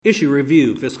Issue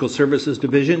Review, Fiscal Services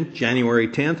Division, January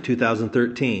 10,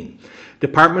 2013.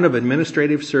 Department of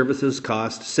Administrative Services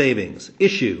Cost Savings.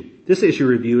 Issue. This issue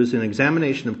review is an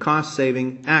examination of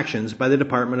cost-saving actions by the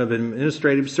Department of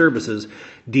Administrative Services,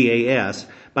 DAS,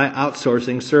 by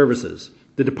outsourcing services.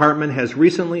 The department has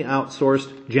recently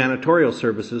outsourced janitorial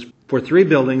services for 3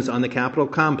 buildings on the Capitol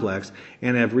complex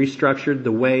and have restructured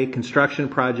the way construction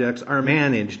projects are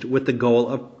managed with the goal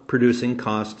of producing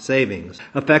cost savings.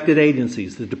 Affected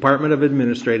agencies: the Department of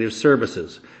Administrative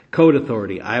Services. Code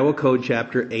Authority, Iowa Code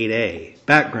Chapter 8A.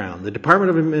 Background: the Department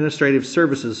of Administrative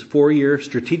Services 4-year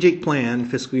strategic plan,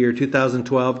 fiscal year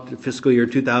 2012 to fiscal year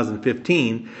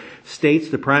 2015, states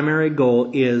the primary goal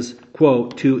is,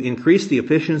 quote, to increase the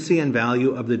efficiency and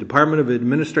value of the Department of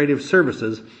Administrative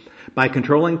Services by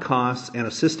controlling costs and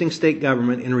assisting state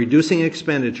government in reducing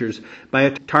expenditures by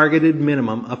a targeted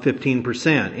minimum of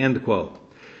 15%, end quote.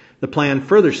 The plan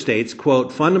further states,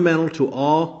 quote, fundamental to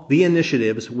all the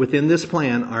initiatives within this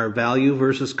plan are value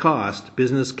versus cost,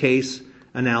 business case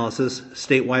analysis,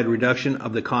 statewide reduction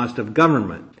of the cost of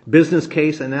government. Business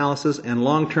case analysis and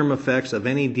long-term effects of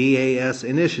any DAS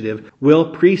initiative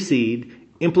will precede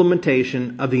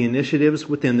implementation of the initiatives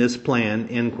within this plan,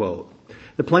 end quote.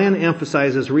 The plan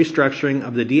emphasizes restructuring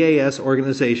of the DAS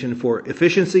organization for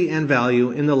efficiency and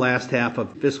value in the last half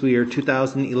of fiscal year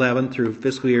 2011 through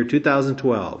fiscal year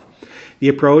 2012. The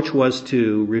approach was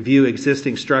to review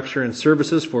existing structure and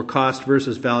services for cost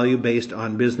versus value based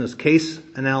on business case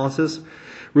analysis,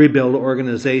 rebuild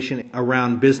organization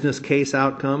around business case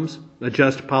outcomes,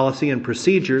 adjust policy and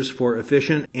procedures for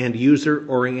efficient and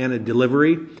user-oriented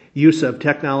delivery, use of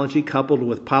technology coupled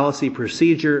with policy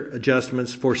procedure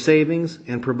adjustments for savings,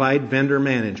 and provide vendor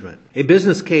management. A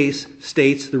business case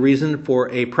states the reason for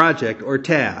a project or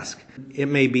task. It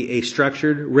may be a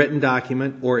structured written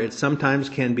document, or it sometimes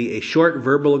can be a short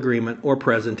verbal agreement or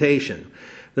presentation.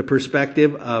 The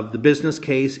perspective of the business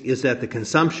case is that the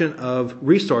consumption of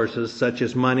resources such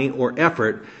as money or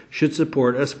effort should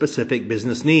support a specific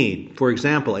business need. For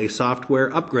example, a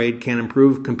software upgrade can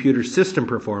improve computer system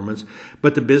performance,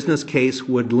 but the business case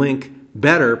would link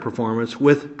better performance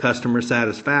with customer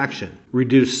satisfaction,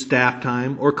 reduce staff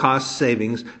time, or cost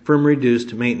savings from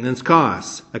reduced maintenance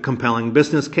costs. A compelling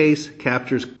business case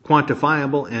captures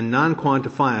quantifiable and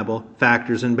non-quantifiable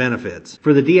factors and benefits.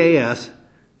 For the DAS,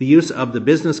 the use of the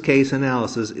business case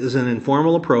analysis is an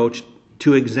informal approach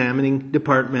to examining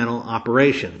departmental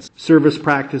operations. Service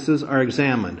practices are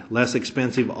examined, less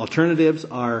expensive alternatives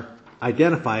are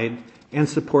identified, and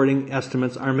supporting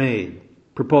estimates are made.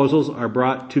 Proposals are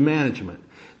brought to management.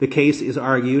 The case is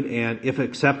argued, and if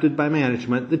accepted by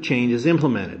management, the change is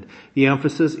implemented. The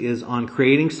emphasis is on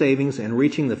creating savings and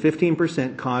reaching the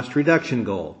 15% cost reduction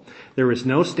goal. There is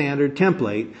no standard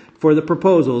template for the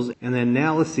proposals, and the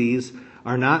analyses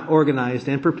are not organized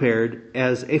and prepared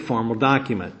as a formal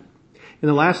document. In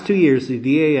the last 2 years, the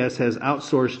DAS has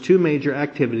outsourced 2 major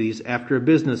activities after a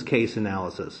business case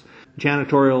analysis.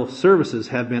 Janitorial services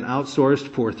have been outsourced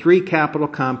for 3 Capitol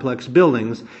complex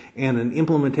buildings, and an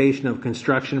implementation of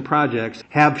construction projects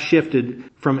have shifted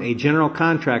from a general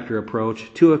contractor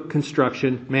approach to a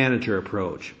construction manager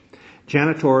approach.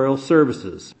 Janitorial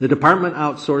services. The department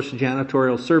outsourced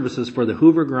janitorial services for the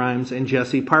Hoover Grimes and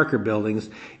Jesse Parker buildings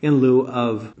in lieu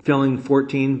of filling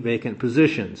 14 vacant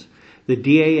positions. The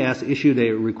DAS issued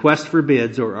a request for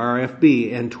bids, or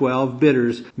RFB, and 12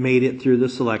 bidders made it through the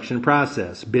selection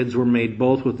process. Bids were made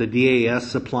both with the DAS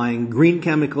supplying green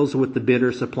chemicals with the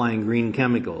bidder supplying green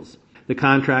chemicals. The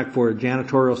contract for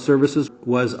janitorial services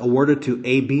was awarded to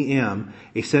ABM,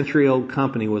 a century-old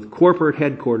company with corporate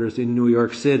headquarters in New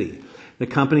York City. The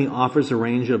company offers a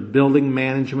range of building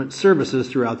management services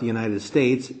throughout the United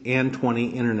States and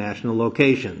 20 international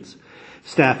locations.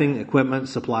 Staffing, equipment,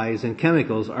 supplies, and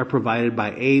chemicals are provided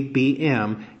by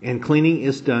ABM, and cleaning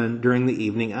is done during the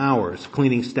evening hours.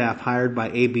 Cleaning staff hired by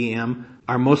ABM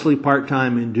are mostly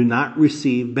part-time and do not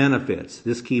receive benefits.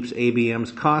 This keeps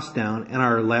ABM's costs down and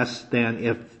are less than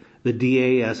if the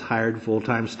DAS hired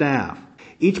full-time staff.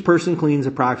 Each person cleans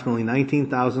approximately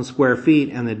 19,000 square feet,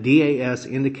 and the DAS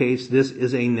indicates this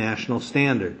is a national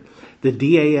standard. The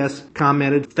DAS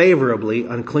commented favorably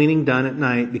on cleaning done at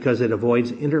night because it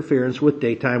avoids interference with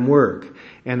daytime work,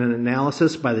 and an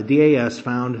analysis by the DAS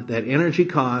found that energy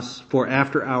costs for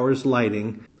after-hours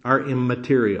lighting are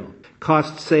immaterial.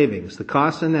 Cost savings. The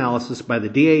cost analysis by the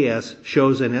DAS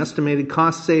shows an estimated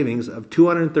cost savings of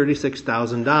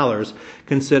 $236,000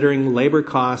 considering labor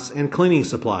costs and cleaning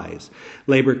supplies.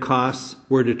 Labor costs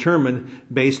were determined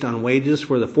based on wages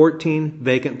for the 14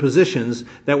 vacant positions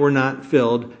that were not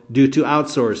filled due to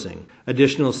outsourcing.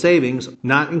 Additional savings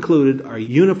not included are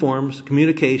uniforms,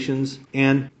 communications,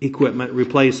 and equipment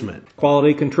replacement.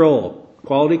 Quality control.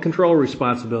 Quality control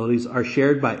responsibilities are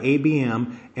shared by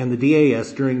ABM and the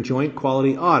DAS during joint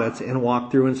quality audits and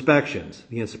walkthrough inspections.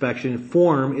 The inspection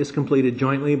form is completed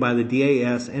jointly by the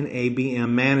DAS and ABM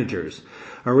managers.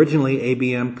 Originally,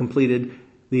 ABM completed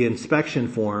the inspection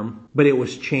form, but it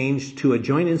was changed to a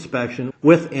joint inspection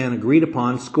with an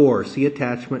agreed-upon score. See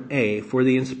Attachment A for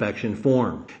the inspection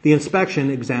form. The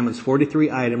inspection examines 43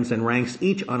 items and ranks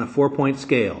each on a 4-point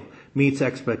scale. Meets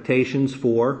expectations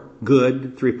 4,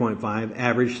 good 3.5,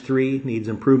 average 3, needs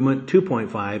improvement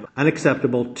 2.5,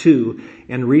 unacceptable 2,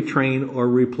 and retrain or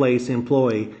replace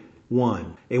employee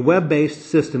 1. A web-based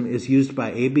system is used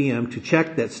by ABM to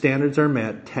check that standards are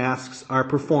met, tasks are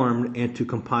performed, and to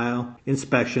compile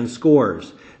inspection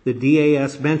scores. The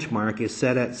DAS benchmark is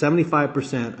set at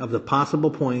 75% of the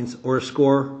possible points or a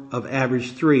score of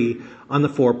average 3 on the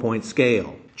 4-point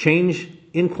scale. Change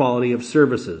in quality of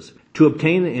services. To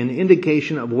obtain an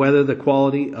indication of whether the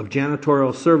quality of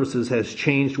janitorial services has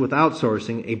changed with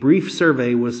outsourcing, a brief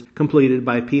survey was completed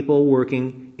by people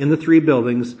working in the 3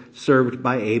 buildings served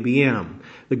by ABM.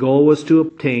 The goal was to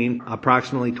obtain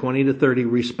approximately 20 to 30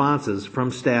 responses from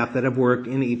staff that have worked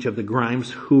in each of the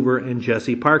Grimes, Hoover, and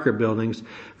Jesse Parker buildings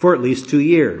for at least 2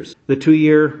 years. The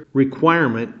 2-year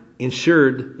requirement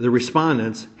ensured the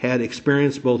respondents had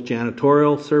experienced both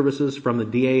janitorial services from the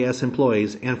DAS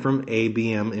employees and from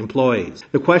ABM employees.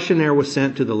 The questionnaire was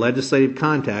sent to the legislative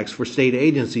contacts for state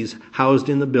agencies housed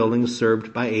in the buildings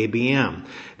served by ABM.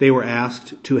 They were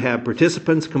asked to have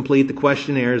participants complete the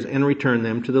questionnaires and return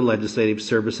them to the Legislative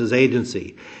Services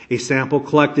Agency. A sample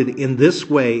collected in this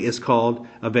way is called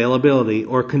availability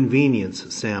or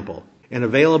convenience sample. An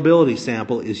availability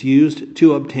sample is used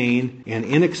to obtain an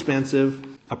inexpensive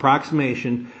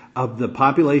approximation of the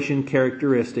population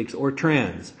characteristics or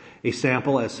trends. A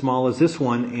sample as small as this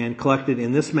one and collected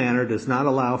in this manner does not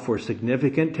allow for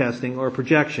significant testing or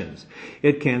projections.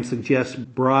 It can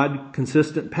suggest broad,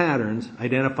 consistent patterns,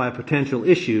 identify potential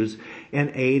issues, and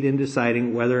aid in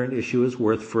deciding whether an issue is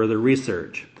worth further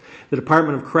research. The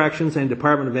Department of Corrections and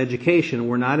Department of Education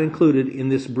were not included in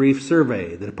this brief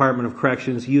survey. The Department of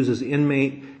Corrections uses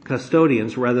inmate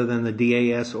custodians rather than the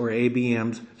DAS or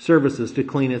ABM's services to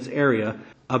clean its area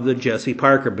of the Jesse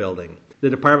Parker building. The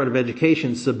Department of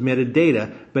Education submitted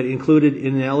data but included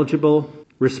ineligible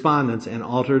respondents and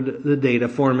altered the data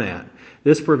format.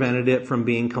 This prevented it from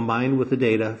being combined with the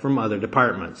data from other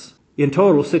departments. In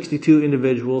total, 62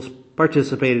 individuals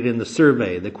participated in the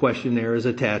survey. The questionnaire is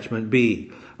Attachment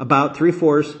B. About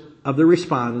 3/4 of the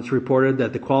respondents reported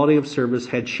that the quality of service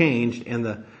had changed and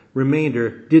the remainder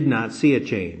did not see a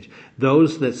change.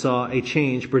 Those that saw a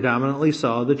change predominantly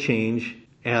saw the change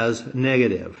as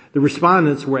negative. The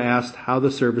respondents were asked how the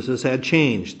services had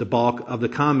changed. The bulk of the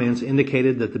comments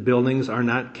indicated that the buildings are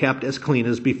not kept as clean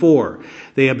as before.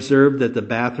 They observed that the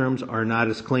bathrooms are not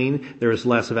as clean, there is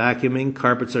less vacuuming,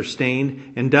 carpets are stained,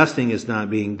 and dusting is not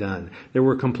being done. There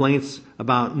were complaints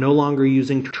about no longer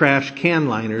using trash can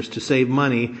liners to save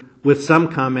money, with some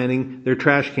commenting their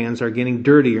trash cans are getting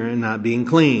dirtier and not being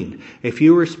cleaned. A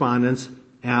few respondents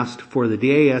asked for the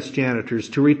DAS janitors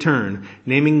to return,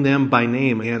 naming them by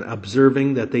name and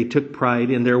observing that they took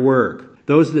pride in their work.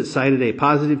 Those that cited a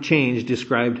positive change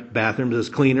described bathrooms as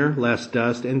cleaner, less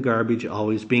dust, and garbage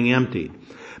always being emptied.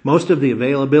 Most of the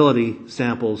availability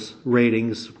samples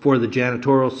ratings for the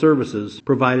janitorial services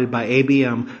provided by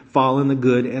ABM fall in the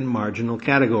good and marginal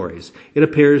categories. It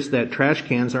appears that trash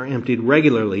cans are emptied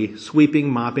regularly. Sweeping,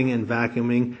 mopping, and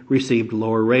vacuuming received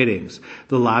lower ratings.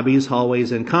 The lobbies,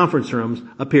 hallways, and conference rooms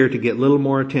appear to get little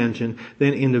more attention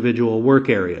than individual work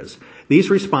areas.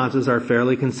 These responses are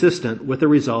fairly consistent with the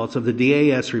results of the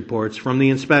DAS reports from the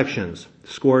inspections.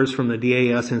 Scores from the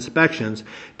DAS inspections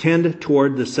tend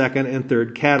toward the second and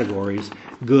third categories,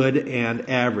 good and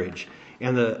average.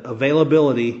 And the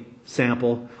availability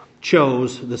sample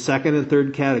chose the second and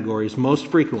third categories most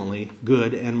frequently,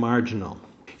 good and marginal.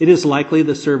 It is likely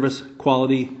the service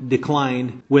quality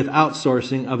declined with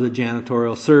outsourcing of the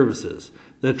janitorial services.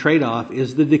 The trade-off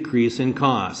is the decrease in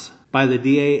costs. By the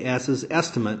DAS's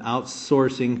estimate,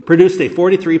 outsourcing produced a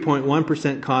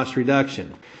 43.1% cost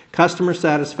reduction. Customer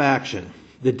satisfaction.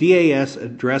 The DAS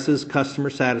addresses customer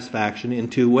satisfaction in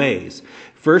 2 ways.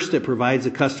 First, it provides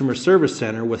a customer service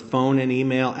center with phone and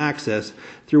email access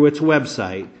through its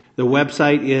website. The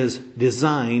website is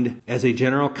designed as a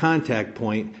general contact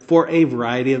point for a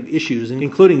variety of issues,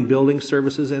 including building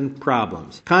services and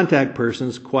problems. Contact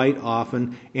persons, quite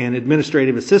often an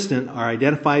administrative assistant, are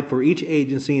identified for each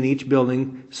agency in each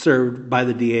building served by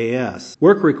the DAS.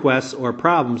 Work requests or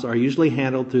problems are usually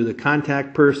handled through the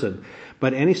contact person,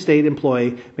 but any state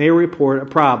employee may report a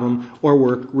problem or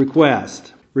work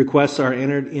request. Requests are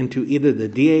entered into either the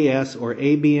DAS or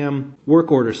ABM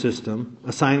work order system,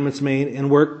 assignments made, and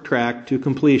work tracked to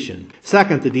completion.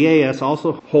 Second, the DAS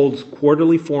also holds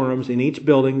quarterly forums in each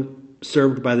building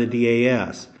served by the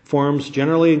DAS. Forums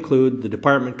generally include the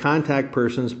department contact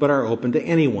persons but are open to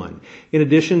anyone. In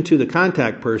addition to the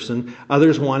contact person,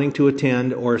 others wanting to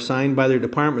attend or assigned by their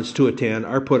departments to attend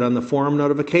are put on the forum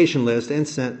notification list and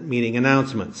sent meeting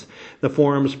announcements. The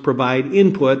forums provide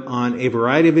input on a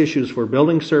variety of issues for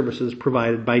building services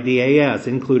provided by DAS,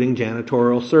 including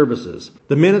janitorial services.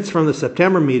 The minutes from the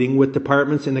September meeting with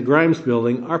departments in the Grimes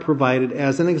building are provided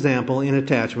as an example in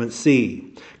Attachment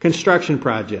C. Construction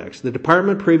projects. The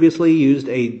department previously used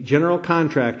a general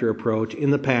contractor approach in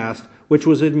the past, which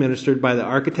was administered by the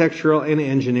Architectural and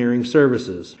Engineering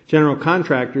Services. General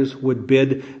contractors would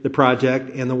bid the project,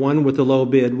 and the one with the low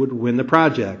bid would win the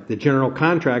project. The general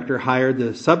contractor hired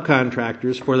the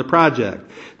subcontractors for the project.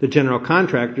 The general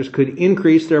contractors could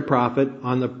increase their profit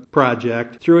on the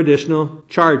project through additional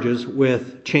charges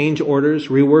with change orders,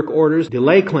 rework orders,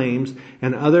 delay claims,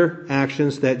 and other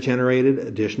actions that generated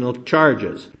additional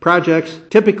charges. Projects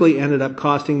typically ended up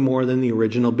costing more than the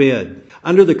original bid.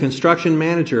 Under the construction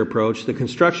manager approach, the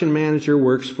construction manager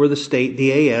works for the state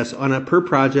DAS on a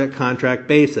per-project contract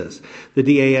basis. The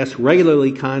DAS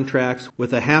regularly contracts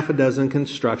with a half a dozen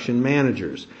construction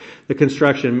managers. The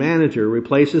construction manager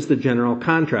replaces the general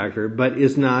contractor, but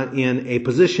is not in a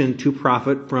position to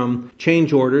profit from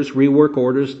change orders, rework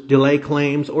orders, delay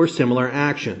claims, or similar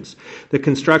actions. The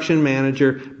construction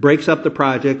manager breaks up the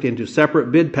project into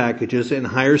separate bid packages and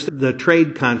hires the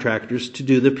trade contractors to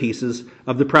do the pieces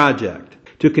of the project.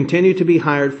 To continue to be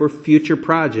hired for future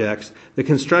projects, the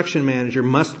construction manager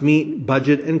must meet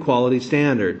budget and quality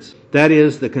standards. That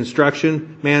is, the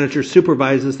construction manager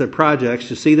supervises the projects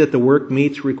to see that the work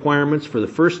meets requirements for the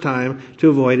first time to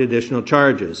avoid additional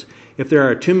charges. If there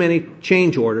are too many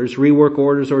change orders, rework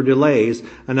orders, or delays,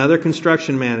 another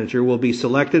construction manager will be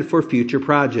selected for future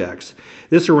projects.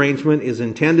 This arrangement is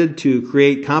intended to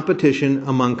create competition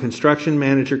among construction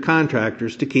manager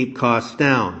contractors to keep costs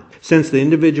down. Since the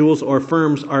individuals or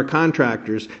firms are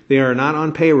contractors, they are not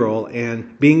on payroll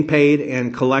and being paid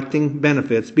and collecting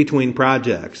benefits between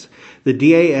projects. The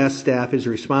DAS staff is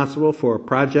responsible for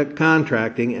project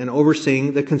contracting and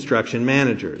overseeing the construction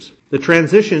managers. The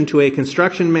transition to a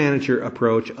construction manager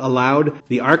approach allowed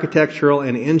the Architectural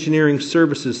and Engineering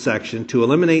Services section to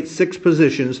eliminate 6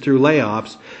 positions through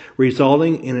layoffs,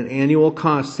 resulting in an annual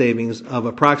cost savings of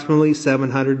approximately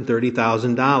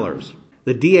 $730,000.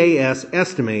 The DAS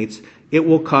estimates it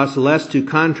will cost less to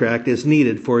contract as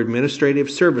needed for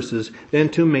administrative services than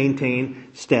to maintain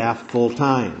staff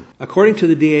full-time. According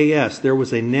to the DAS, there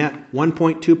was a net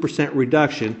 1.2%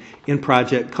 reduction in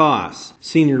project costs.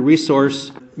 Senior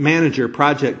Resource Manager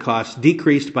project costs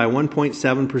decreased by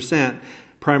 1.7%,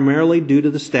 primarily due to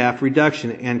the staff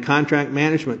reduction, and contract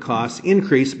management costs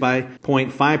increased by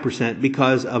 0.5%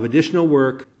 because of additional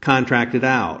work contracted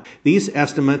out. These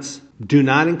estimates do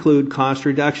not include cost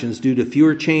reductions due to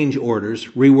fewer change orders,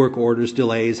 rework orders,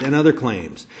 delays, and other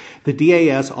claims. The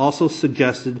DAS also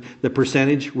suggested the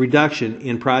percentage reduction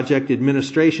in project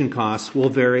administration costs will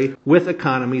vary with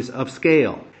economies of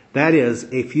scale. That is,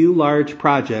 a few large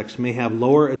projects may have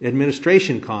lower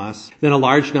administration costs than a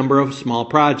large number of small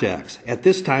projects. At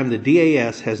this time, the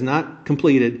DAS has not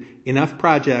completed enough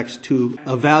projects to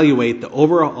evaluate the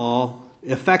overall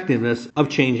effectiveness of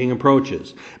changing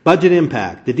approaches. Budget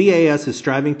impact. The DAS is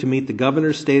striving to meet the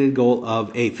governor's stated goal of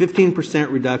a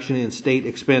 15% reduction in state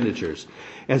expenditures.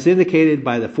 As indicated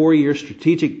by the 4-year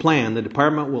strategic plan, the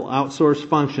department will outsource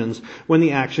functions when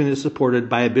the action is supported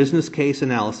by a business case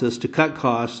analysis to cut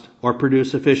costs or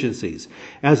produce efficiencies.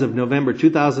 As of November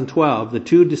 2012, the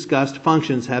 2 discussed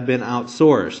functions have been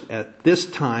outsourced. At this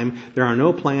time, there are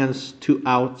no plans to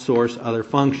outsource other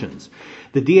functions.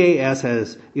 The DAS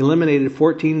has eliminated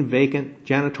 14 vacant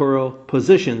janitorial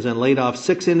positions and laid off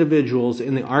 6 individuals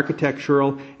in the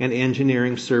Architectural and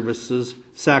Engineering Services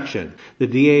section. The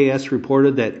DAS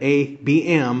reported that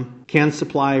ABM can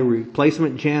supply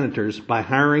replacement janitors by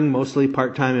hiring mostly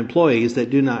part-time employees that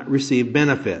do not receive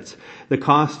benefits. The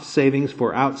cost savings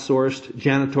for outsourced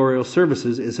janitorial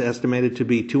services is estimated to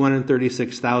be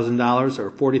 $236,000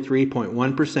 or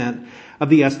 43.1% of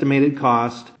the estimated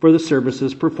cost for the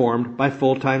services performed by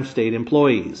full-time state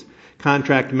employees.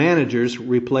 Contract managers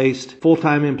replaced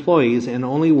full-time employees and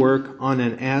only work on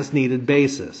an as-needed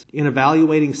basis. In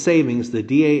evaluating savings, the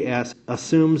DAS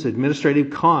assumes administrative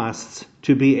costs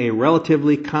to be a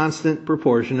relatively constant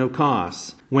proportion of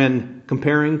costs. When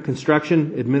comparing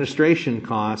construction administration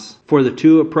costs for the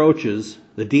two approaches,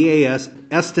 the DAS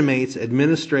estimates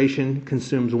administration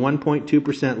consumes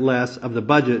 1.2% less of the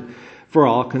budget for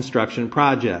all construction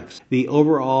projects. The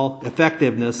overall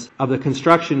effectiveness of the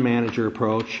construction manager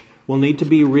approach will need to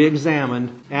be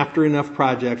re-examined after enough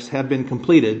projects have been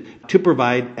completed to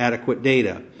provide adequate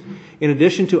data. In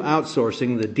addition to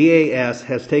outsourcing, the DAS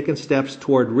has taken steps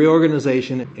toward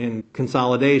reorganization and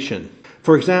consolidation.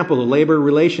 For example, the labor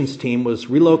relations team was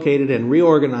relocated and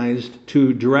reorganized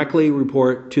to directly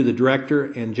report to the director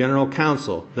and general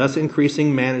counsel, thus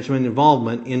increasing management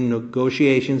involvement in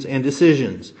negotiations and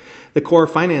decisions. The core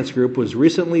finance group was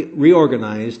recently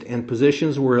reorganized and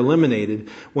positions were eliminated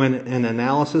when an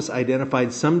analysis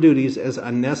identified some duties as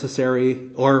unnecessary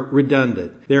or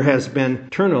redundant. There has been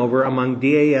turnover among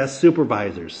DAS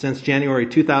supervisors. Since January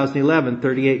 2011,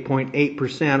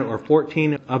 38.8% or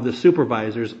 14 of the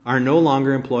supervisors are no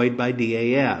longer employed by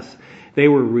DAS. They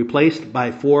were replaced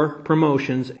by 4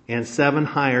 promotions and 7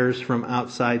 hires from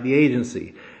outside the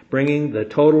agency, bringing the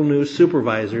total new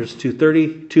supervisors to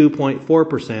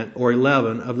 32.4% or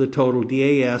 11 of the total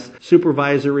DAS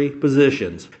supervisory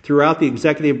positions. Throughout the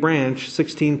executive branch,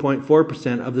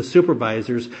 16.4% of the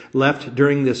supervisors left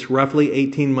during this roughly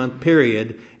 18-month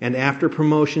period, and after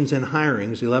promotions and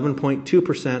hirings,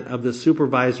 11.2% of the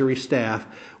supervisory staff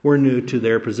were new to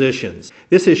their positions.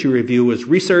 This issue review was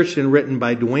researched and written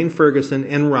by Dwayne Ferguson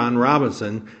and Ron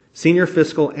Robinson, senior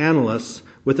fiscal analysts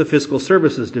with the Fiscal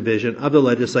Services Division of the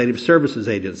Legislative Services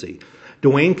Agency.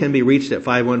 Dwayne can be reached at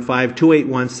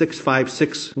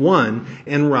 515-281-6561,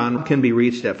 and Ron can be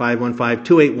reached at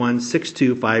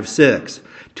 515-281-6256.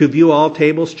 To view all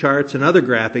tables, charts, and other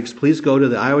graphics, please go to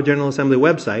the Iowa General Assembly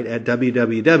website at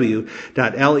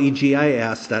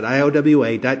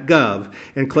www.legis.iowa.gov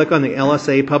and click on the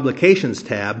LSA Publications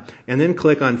tab, and then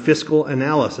click on Fiscal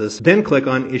Analysis, then click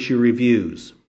on Issue Reviews.